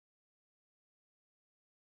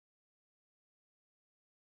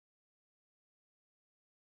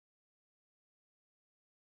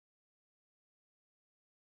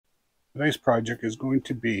Today's project is going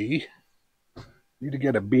to be, need to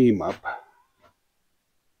get a beam up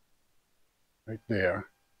right there,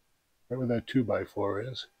 right where that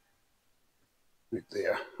 2x4 is, right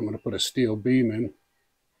there. I'm going to put a steel beam in.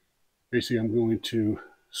 Basically, I'm going to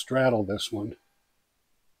straddle this one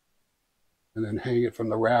and then hang it from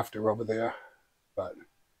the rafter over there, but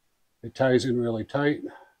it ties in really tight.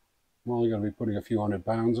 I'm only going to be putting a few 100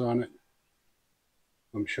 pounds on it.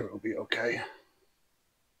 I'm sure it'll be okay.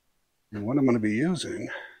 And what I'm going to be using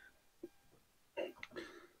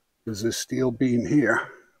is this steel beam here,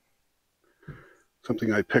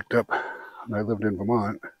 something I picked up when I lived in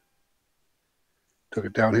Vermont. Took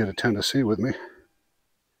it down here to Tennessee with me,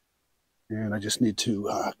 and I just need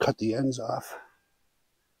to cut the ends off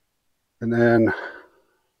and then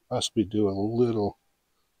possibly do a little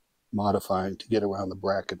modifying to get around the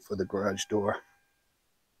bracket for the garage door.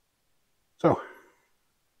 So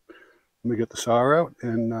let me get the saw out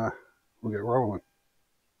and we'll get rolling.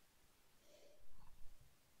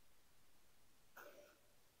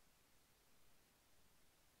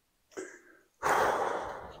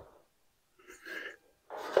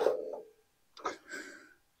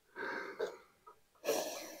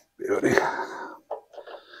 Beauty.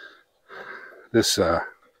 This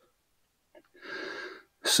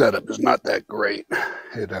setup is not that great.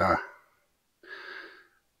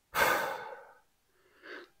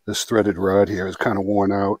 This threaded rod here is kind of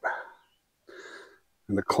worn out,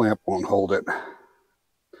 and the clamp won't hold it.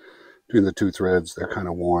 Between the two threads, they're kind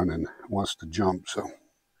of worn and it wants to jump. So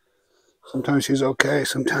sometimes she's okay,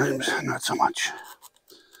 sometimes not so much.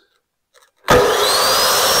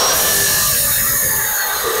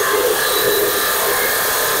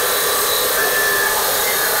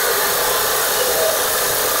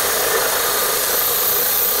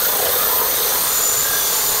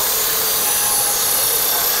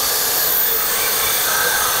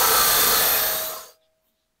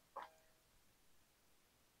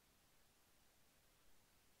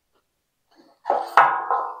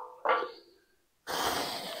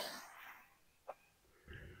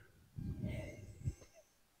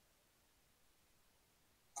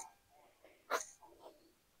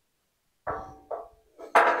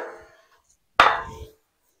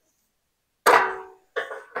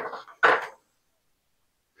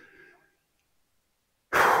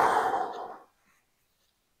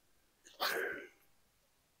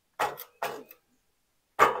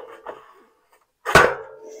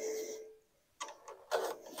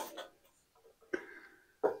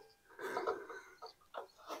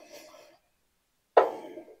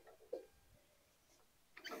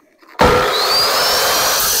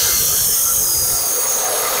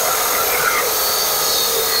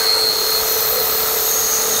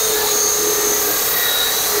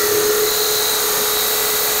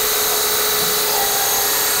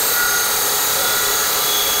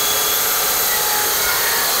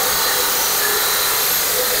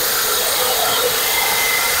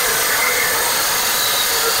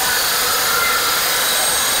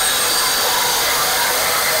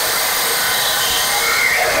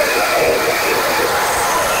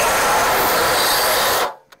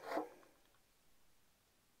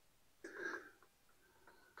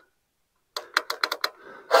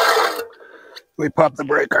 We pop the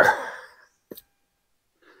breaker.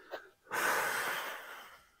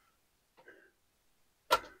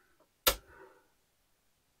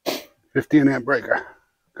 $15-amp breaker.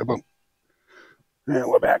 Kaboom. And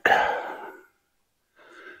we're back.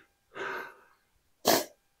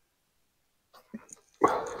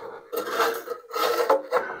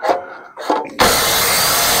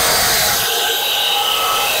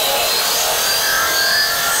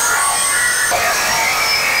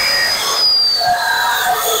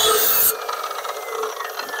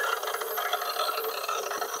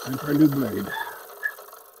 Time for a new blade.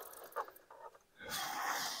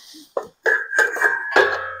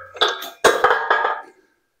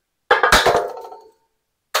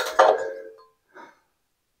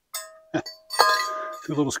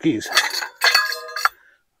 Two little skis.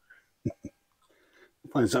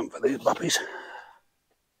 Find something for these puppies.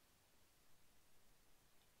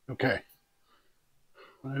 Okay.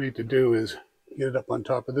 What I need to do is get it up on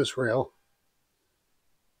top of this rail,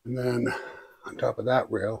 and then on top of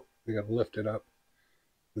that rail, we got to lift it up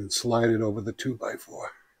and slide it over the 2x4.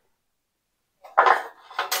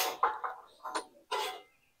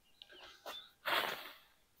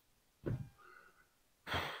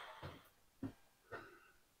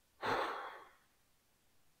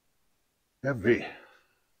 Heavy.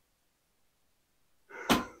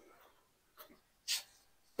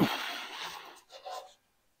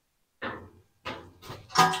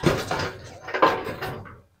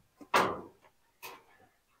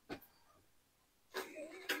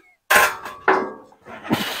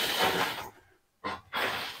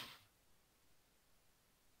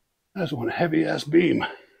 That's one heavy ass beam.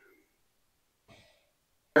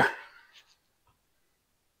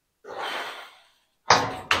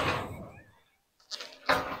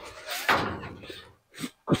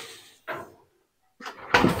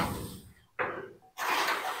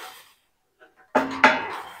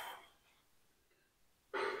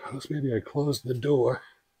 Unless maybe I close the door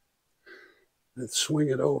and swing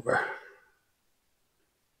it over.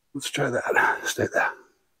 Let's try that. Stay there.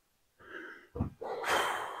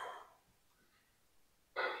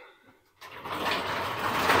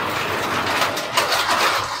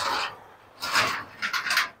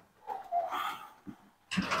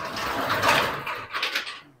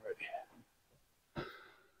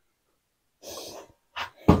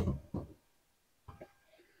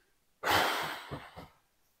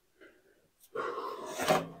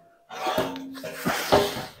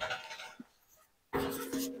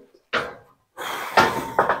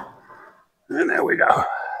 And there we go.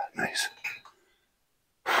 Nice.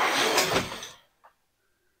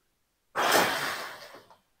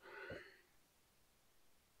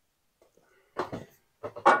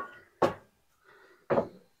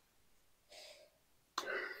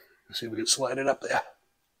 Let's see if we can slide it up there.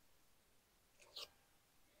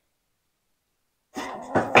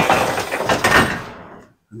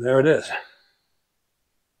 And there it is.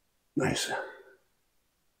 Nice.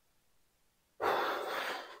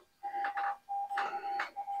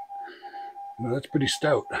 Well, that's pretty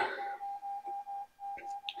stout.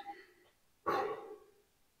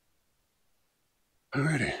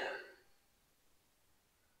 Alrighty.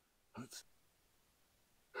 I'm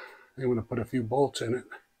going to put a few bolts in it.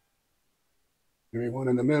 Maybe one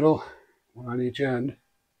in the middle, one on each end.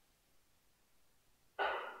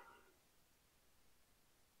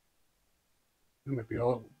 That might be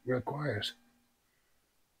all it requires.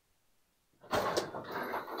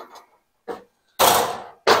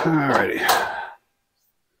 Alrighty.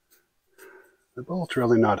 The bolt's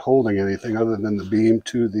really not holding anything other than the beam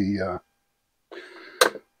to the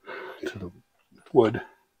wood.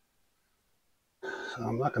 So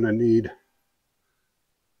I'm not going to need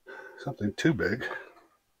something too big.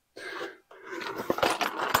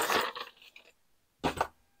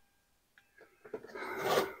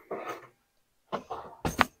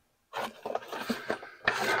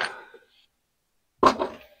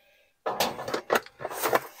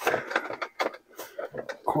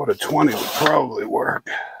 Quarter 20 would probably work.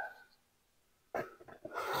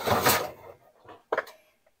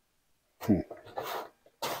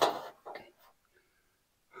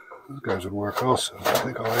 Those guys would work also. I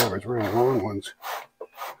think all I have is real long ones.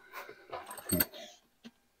 This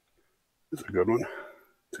is a good one.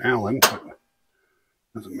 It's Allen, but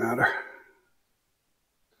doesn't matter.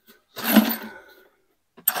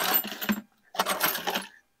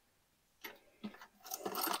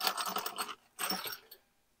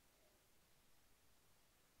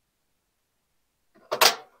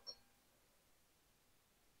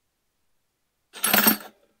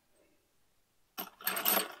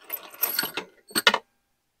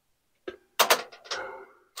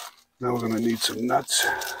 Now we're going to need some nuts.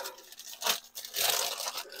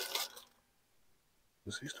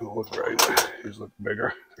 These don't look right. These look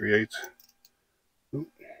bigger. 3/8.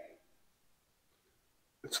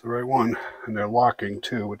 It's the right one. And they're locking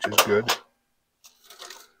too, which is good.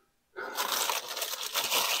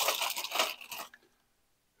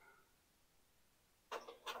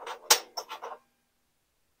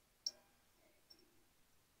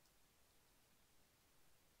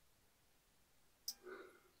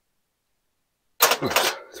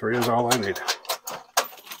 Oops, 3 is all I need.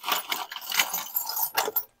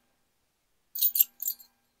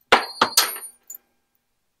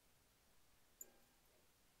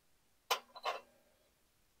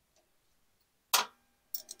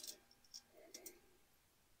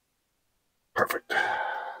 Perfect.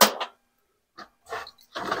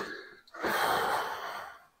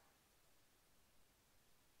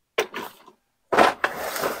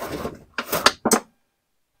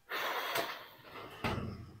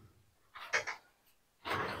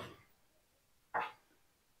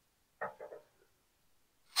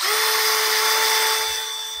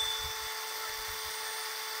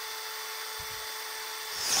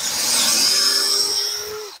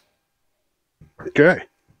 Okay.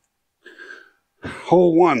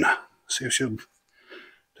 Hole 1. See if she'll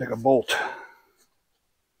take a bolt.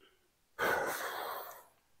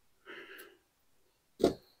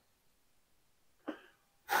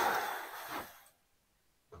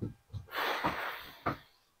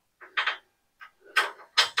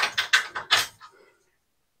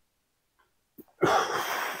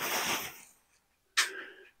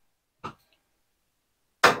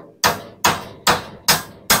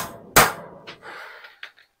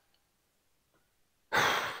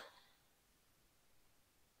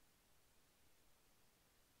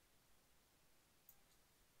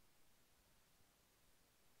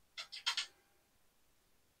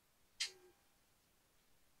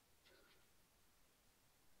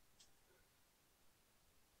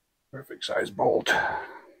 Perfect size bolt.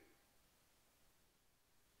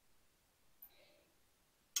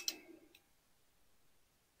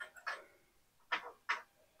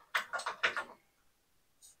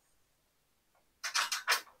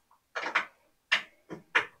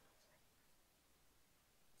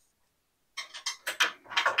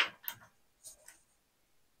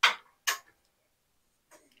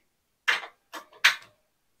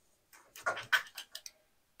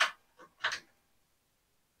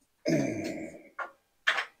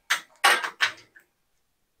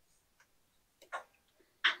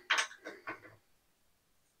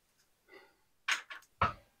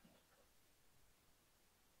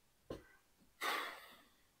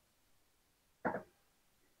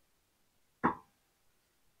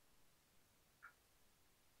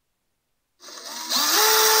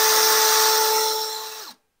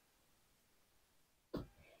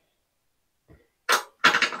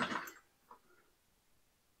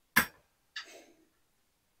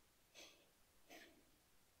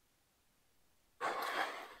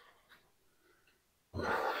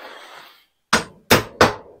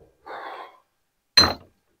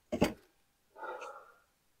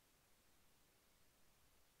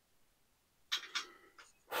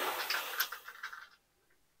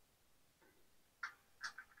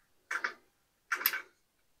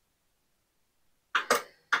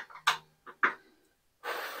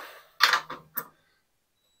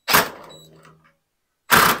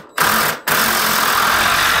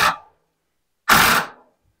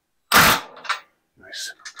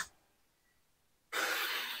 Nice.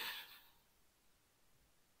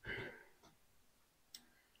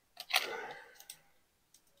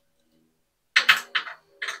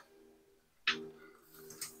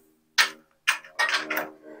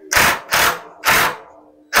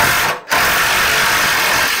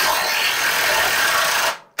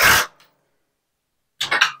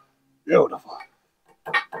 Beautiful.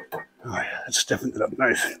 Oh yeah, that stiffened it up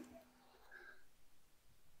nice.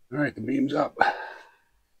 All right, the beam's up.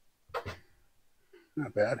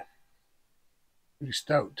 Not bad. Pretty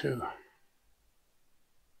stout too.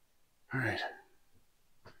 All right.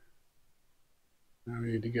 Now we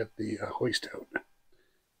need to get the hoist out.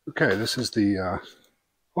 Okay, this is the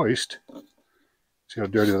hoist. See how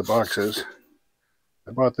dirty the box is.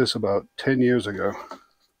 I bought this about 10 years ago.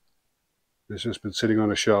 It's just been sitting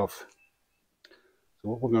on a shelf. So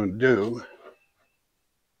what we're going to do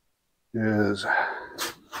is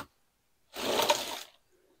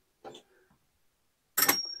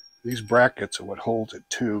these brackets are what holds it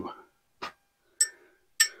to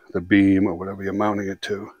the beam or whatever you're mounting it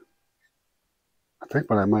to. I think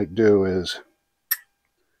what I might do is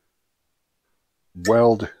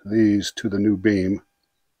weld these to the new beam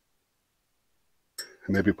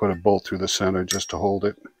and maybe put a bolt through the center just to hold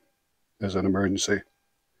it as an emergency.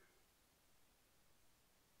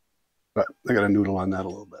 But I got to noodle on that a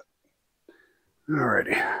little bit.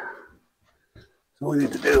 Alrighty. So what we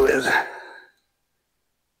need to do is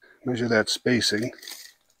measure that spacing.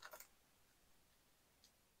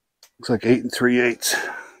 Looks like 8 3/8.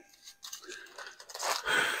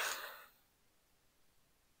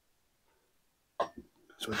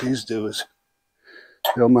 So what these do is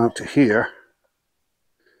they'll mount to here.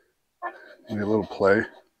 Give me a little play.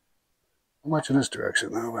 How much in this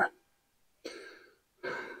direction now?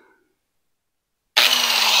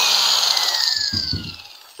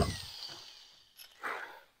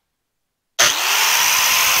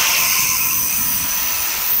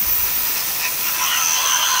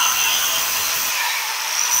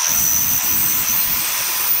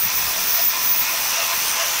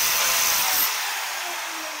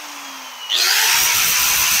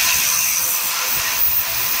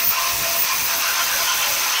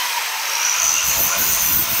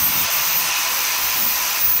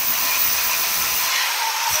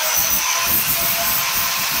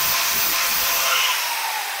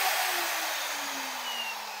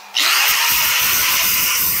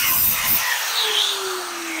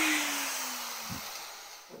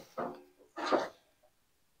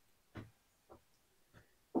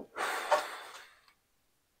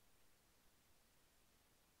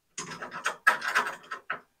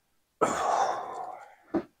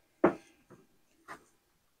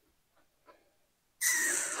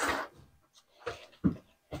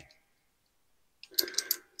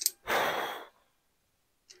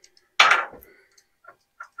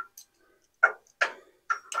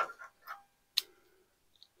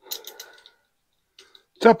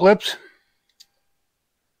 What's up, Lips?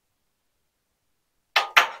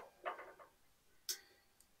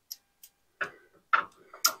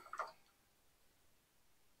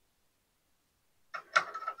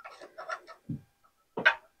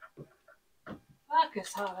 Fuck,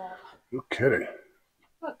 it's hot out. No kidding.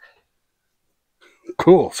 Look.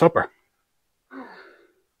 Cool. Supper. Oh.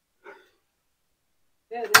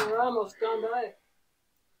 Yeah, they were almost gone by.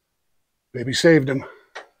 Maybe saved him.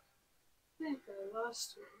 I think I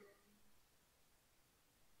lost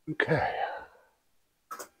it. Okay.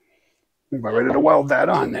 I think we're ready to weld that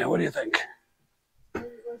on there. What do you think?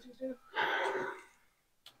 What'd you do?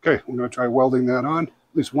 Okay, I'm going to try welding that on. At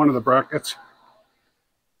least one of the brackets.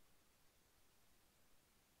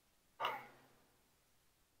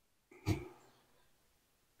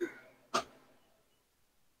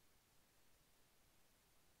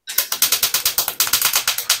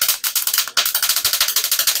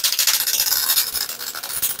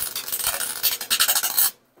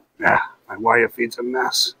 Yeah, my wire feed's a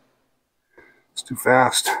mess. It's too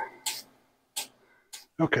fast.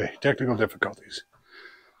 Okay, technical difficulties.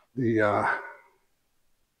 The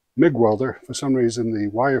MIG welder, for some reason, the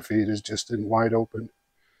wire feed is just in wide open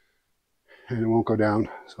and it won't go down.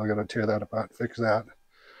 So I got to tear that apart and fix that.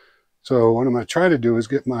 So what I'm going to try to do is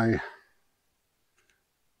get my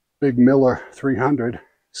big Miller 300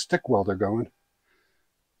 stick welder going.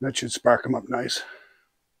 That should spark them up nice.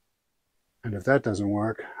 And if that doesn't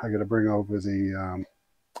work, I got to bring over the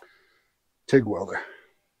TIG welder.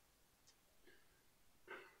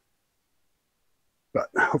 But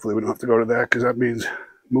hopefully we don't have to go to that because that means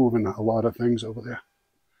moving a lot of things over there.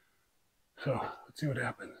 So let's see what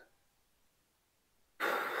happens.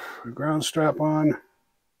 The ground strap on.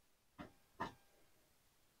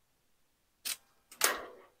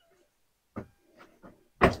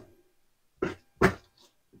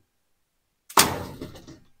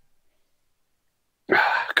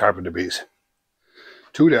 Carpenter bees.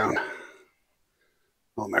 2 down.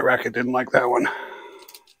 Oh, my racket didn't like that one.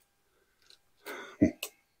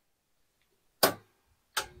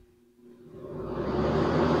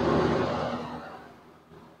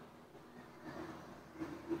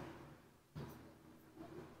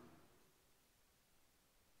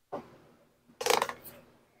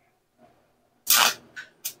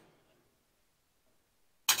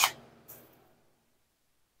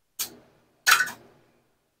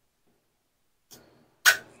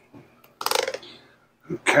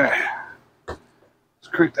 Okay. Let's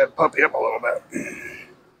crank that puppy up a little bit.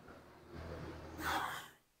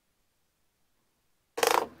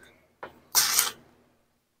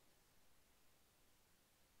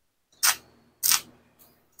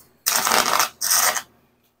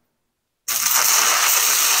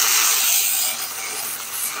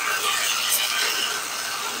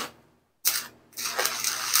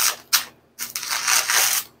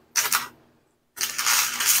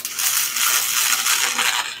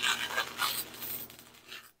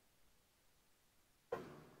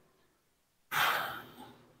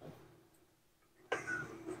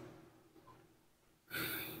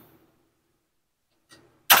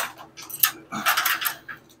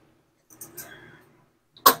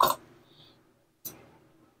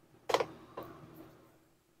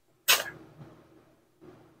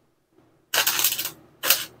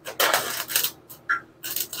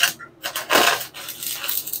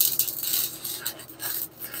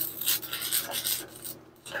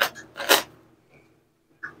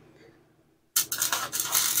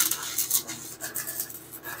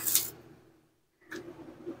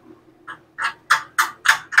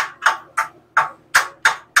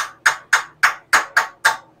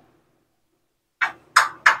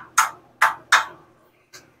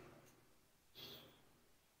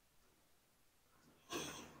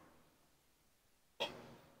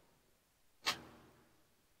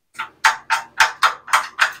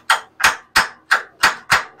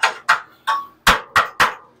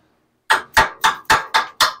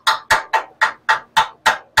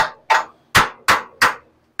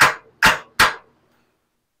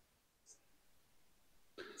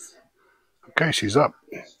 Okay, she's up.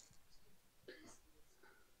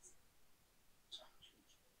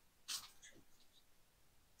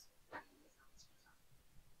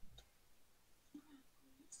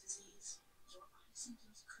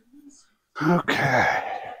 Okay.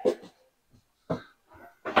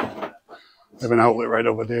 I have an outlet right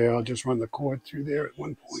over there. I'll just run the cord through there at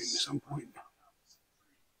some point.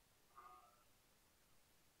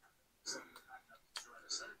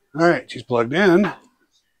 All right, she's plugged in.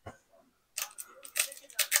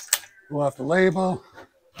 Pull off the label.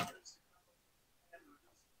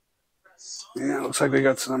 Yeah, looks like we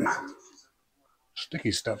got some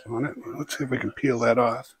sticky stuff on it. Let's see if we can peel that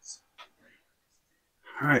off.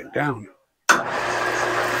 All right, down.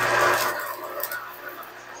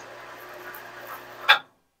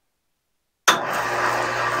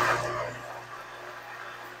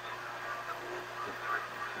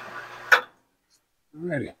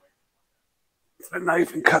 Alrighty. The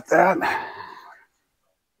knife and cut that.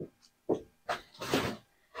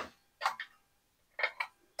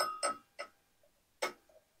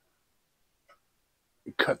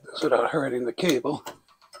 Cut this without hurting the cable.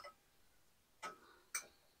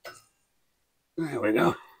 There we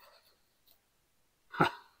go. Huh,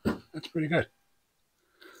 that's pretty good.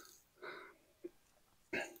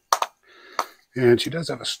 And she does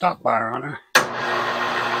have a stop bar on her.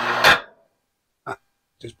 Huh,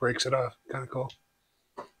 just breaks it off. Kind of cool.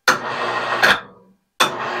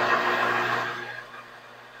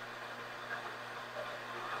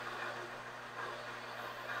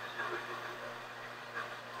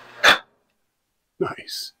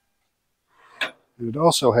 Nice. And it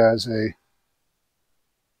also has a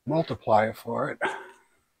multiplier for it.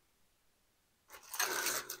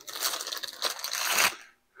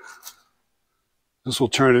 This will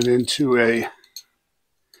turn it into a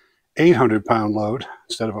 800-pound load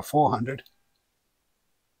instead of a 400.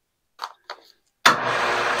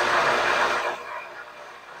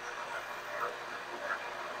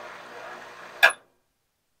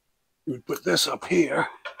 You would put this up here.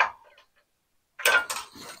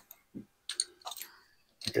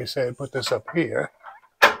 Like I said, put this up here.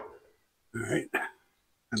 All right.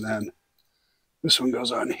 And then this one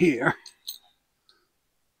goes on here.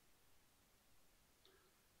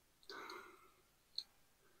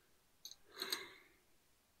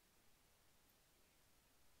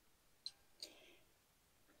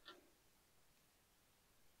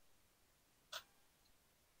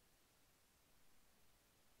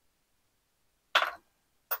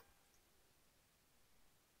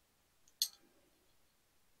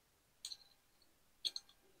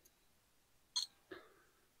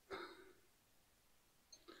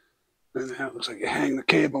 And now it looks like you hang the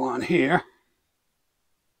cable on here.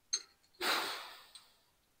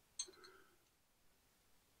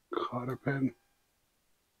 Cotter pin.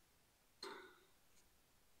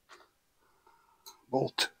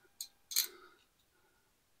 Bolt.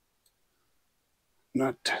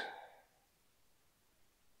 Nut.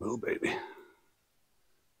 Little baby.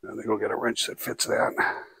 Now they go get a wrench that fits that.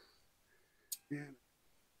 And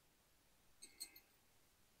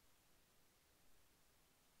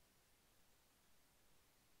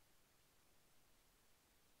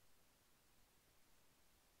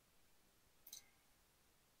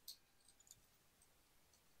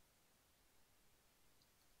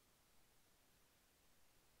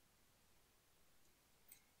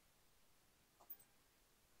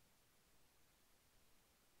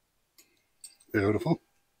beautiful.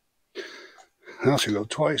 Now she'll go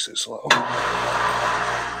twice as slow.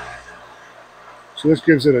 So this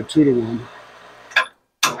gives it a 2-to-1.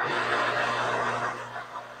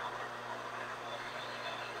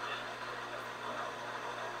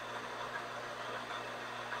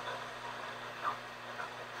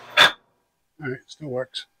 All right, still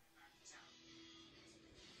works.